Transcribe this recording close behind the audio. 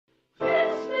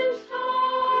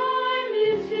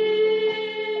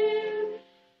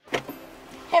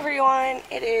everyone,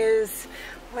 it is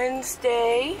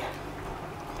Wednesday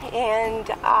and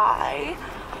I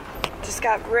just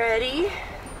got ready.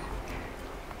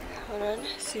 Hold on,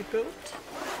 seatbelt.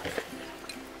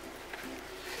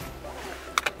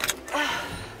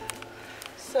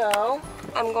 So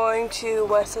I'm going to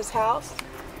Wes's house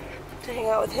to hang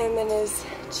out with him and his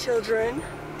children.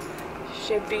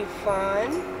 Should be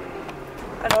fun.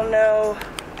 I don't know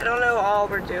all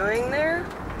we're doing there.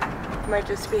 Might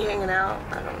just be hanging out,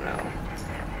 I don't know.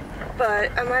 But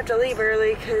I'm gonna have to leave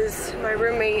early because my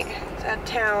roommate is out of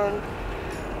town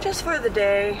just for the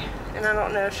day, and I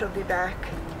don't know if she'll be back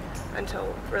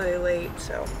until really late,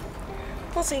 so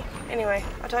we'll see. Anyway,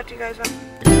 I'll talk to you guys when.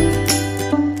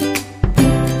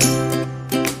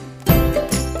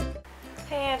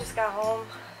 Hey, I just got home.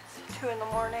 It's 2 in the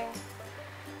morning.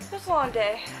 It was a long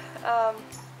day. So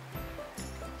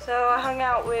I hung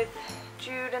out with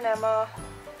Jude and Emma,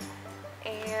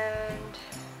 and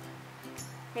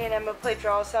me and Emma played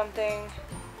draw something,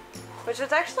 which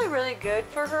was actually really good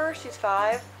for her. She's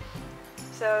 5,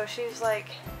 so she's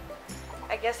like,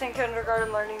 I guess in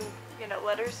kindergarten, learning, you know,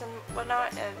 letters and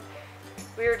whatnot, and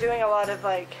we were doing a lot of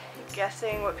like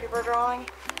guessing what people are drawing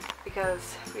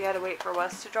because we had to wait for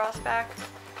Wes to draw us back.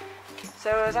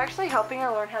 So it was actually helping her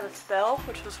learn how to spell,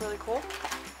 which was really cool.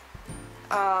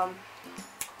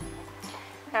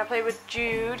 And I played with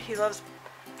Jude. He loves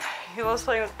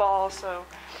playing with balls, so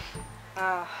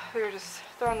we were just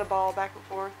throwing the ball back and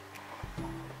forth.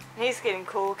 And he's getting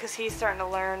cool because he's starting to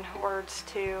learn words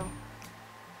too.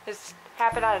 It's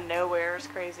happened out of nowhere. It's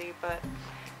crazy, but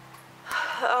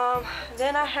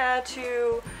then I had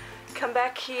to come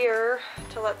back here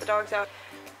to let the dogs out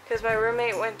because my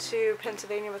roommate went to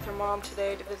Pennsylvania with her mom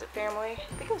today to visit family.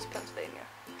 I think it was Pennsylvania.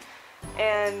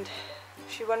 And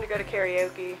she wanted to go to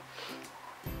karaoke.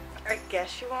 I guess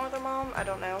she went with her mom, I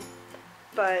don't know.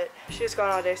 But she was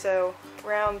gone all day, so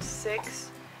around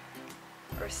 6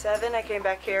 or 7 I came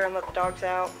back here and let the dogs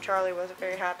out. Charlie wasn't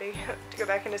very happy to go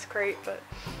back in his crate, but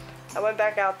I went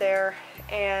back out there,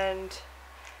 and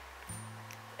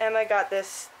Emma got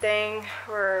this thing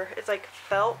where it's like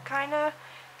felt kinda,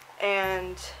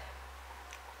 and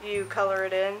you color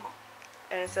it in,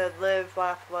 and it said live,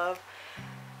 laugh, love.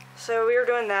 So we were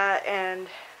doing that, and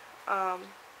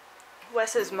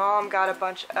Wes's mom got a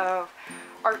bunch of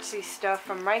artsy stuff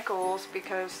from Michael's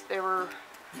because there were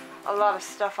a lot of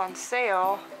stuff on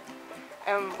sale,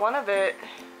 and one of the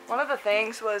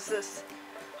things was this.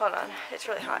 Hold on, it's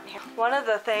really hot in here. One of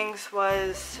the things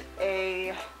was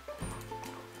a,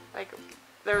 like,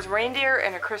 there's reindeer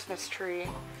and a Christmas tree,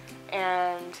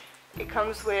 and it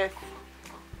comes with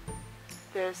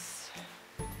this,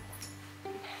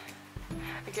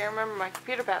 I can't remember my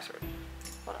computer password.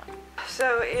 Hold on.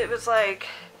 So it was like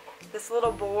this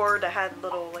little board that had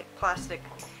little like plastic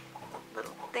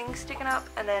little things sticking up,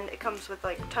 and then it comes with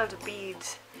like tons of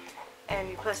beads, and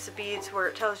you place the beads where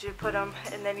it tells you to put them,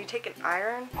 and then you take an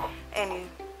iron and you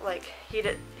like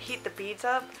heat the beads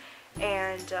up,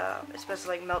 and it's supposed to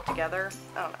like melt together.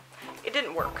 I don't know. It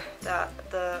didn't work.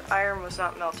 The iron was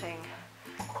not melting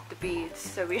the beads,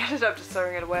 so we ended up just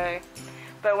throwing it away.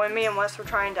 But when me and Wes were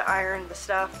trying to iron the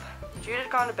stuff, Jude had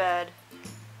gone to bed.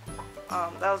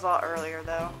 That was a lot earlier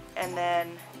though. And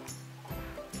then,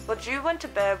 well, Jude went to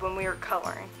bed when we were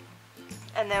coloring.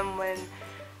 And then when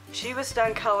she was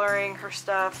done coloring her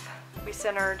stuff, we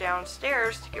sent her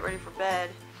downstairs to get ready for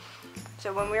bed.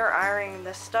 So when we were ironing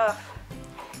this stuff,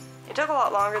 it took a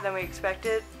lot longer than we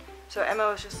expected. So Emma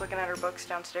was just looking at her books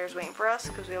downstairs waiting for us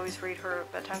because we always read her a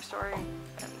bedtime story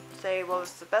and say what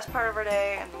was the best part of our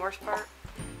day and the worst part.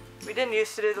 We didn't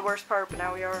used to do the worst part, but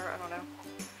now we are, I don't know.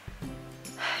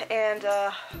 And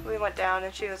we went down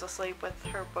and she was asleep with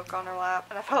her book on her lap,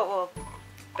 and I felt a little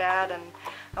bad and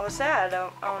I was sad. I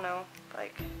don't know,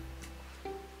 like,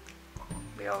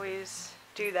 we always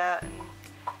do that, and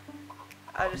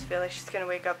I just feel like she's gonna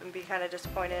wake up and be kind of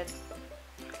disappointed.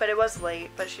 But it was late,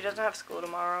 but she doesn't have school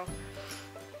tomorrow.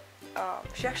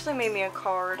 She actually made me a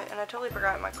card, and I totally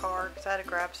forgot my card because I had to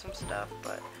grab some stuff,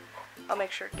 but I'll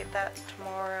make sure to get that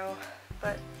tomorrow.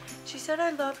 But she said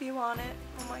I love you on it.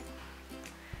 I'm like,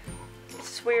 it's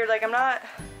just weird, like I'm not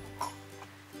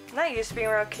used to being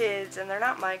around kids, and they're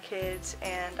not my kids,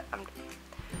 and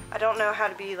I don't know how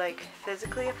to be like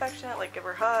physically affectionate, like give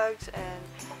her hugs, and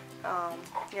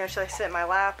you know, she like sit in my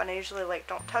lap, and I usually like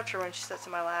don't touch her when she sits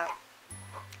in my lap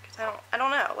because I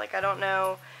don't know, like I don't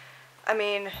know, I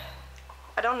mean,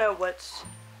 I don't know what's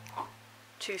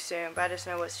too soon, but I just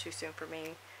know what's too soon for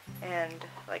me. And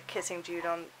like kissing Jude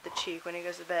on the cheek when he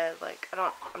goes to bed, like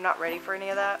I'm not ready for any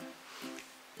of that.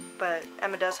 But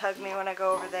Emma does hug me when I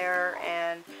go over there,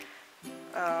 and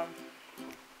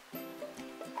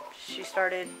she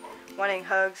started wanting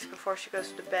hugs before she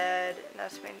goes to bed, and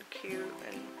that's been cute.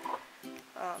 And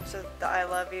so the I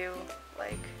love you,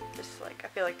 like, just like, I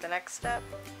feel like the next step,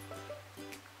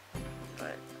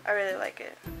 but I really like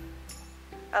it.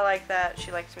 I like that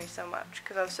she likes me so much,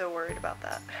 because I was so worried about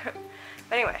that. But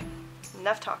anyway,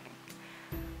 enough talking.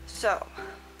 So,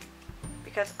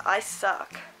 because I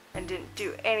suck and didn't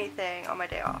do anything on my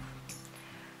day off,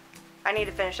 I need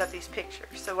to finish up these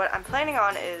pictures. So what I'm planning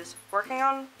on is working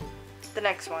on the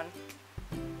next one,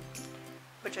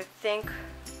 which I think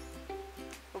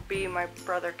will be my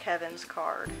brother Kevin's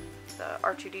card, the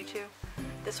R2-D2,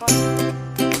 this one.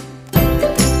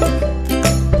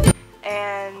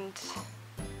 And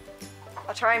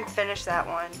I'll try and finish that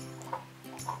one,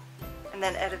 and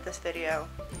then edit this video.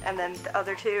 And then the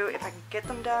other two, if I can get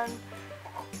them done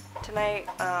tonight,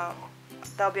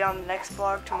 they'll be on the next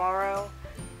vlog tomorrow.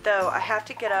 Though I have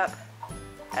to get up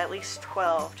at least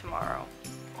 12 tomorrow,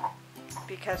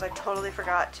 because I totally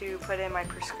forgot to put in my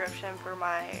prescription for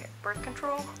my birth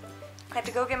control. I have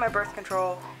to go get my birth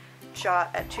control shot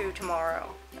at 2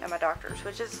 tomorrow at my doctor's,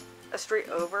 which is a street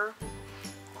over,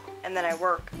 and then I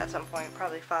work at some point,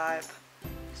 probably 5.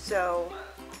 So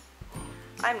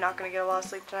I'm not going to get a lot of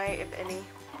sleep tonight, if any,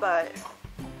 but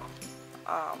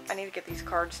I need to get these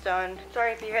cards done.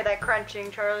 Sorry if you hear that crunching,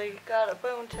 Charlie got a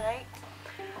bone tonight.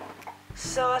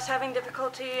 So I was having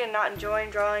difficulty and not enjoying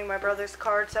drawing my brother's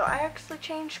card, so I actually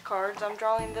changed cards. I'm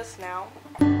drawing this now.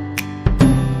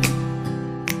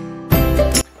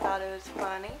 Thought it was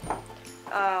funny.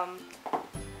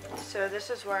 So this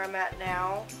is where I'm at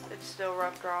now. It's still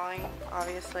rough drawing,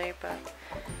 obviously, but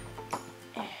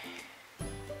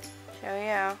so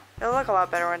yeah, it'll look a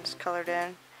lot better when it's colored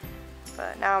in.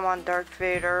 But now I'm on Darth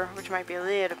Vader, which might be a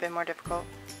little bit more difficult.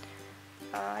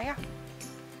 Yeah.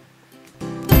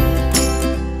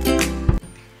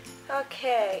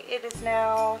 Okay, it is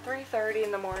now 3:30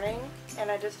 in the morning, and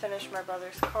I just finished my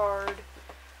brother's card.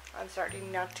 I'm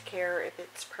starting not to care if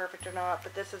it's perfect or not,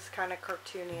 but this is kind of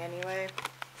cartoony anyway.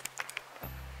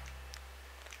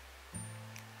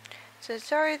 So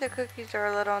sorry the cookies are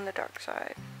a little on the dark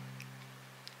side.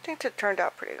 I think it turned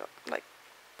out pretty good. Like,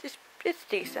 it's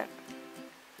decent.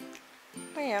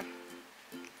 But yeah.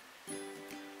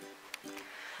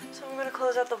 So I'm going to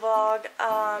close out the vlog.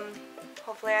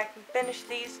 Hopefully I can finish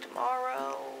these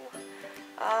tomorrow.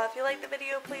 If you like the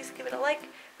video, please give it a like,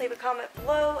 leave a comment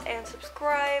below, and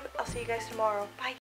subscribe. I'll see you guys tomorrow. Bye.